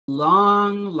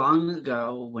Long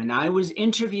ago, when I was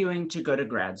interviewing to go to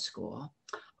grad school,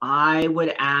 I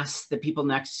would ask the people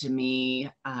next to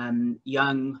me,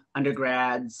 young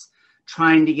undergrads,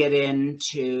 trying to get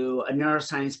into a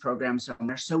neuroscience program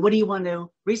somewhere. So what do you want to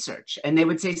research? And they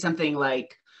would say something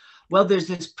like, well, there's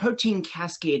this protein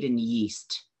cascade in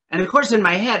yeast. And of course, in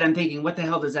my head, I'm thinking, what the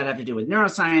hell does that have to do with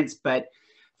neuroscience? But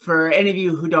for any of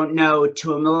you who don't know,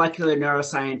 to a molecular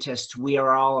neuroscientist, we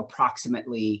are all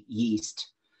approximately yeast.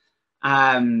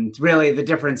 Really, the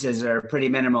differences are pretty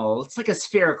minimal. It's like a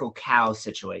spherical cow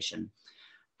situation.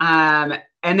 And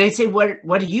they say,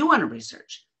 what do you want to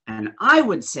research? And I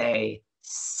would say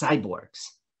cyborgs.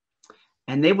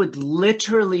 And they would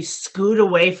literally scoot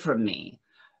away from me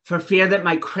for fear that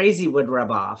my crazy would rub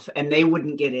off and they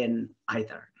wouldn't get in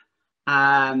either.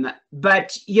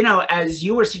 But, you know, as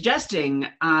you were suggesting,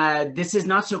 this is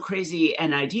not so crazy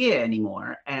an idea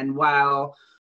anymore. And while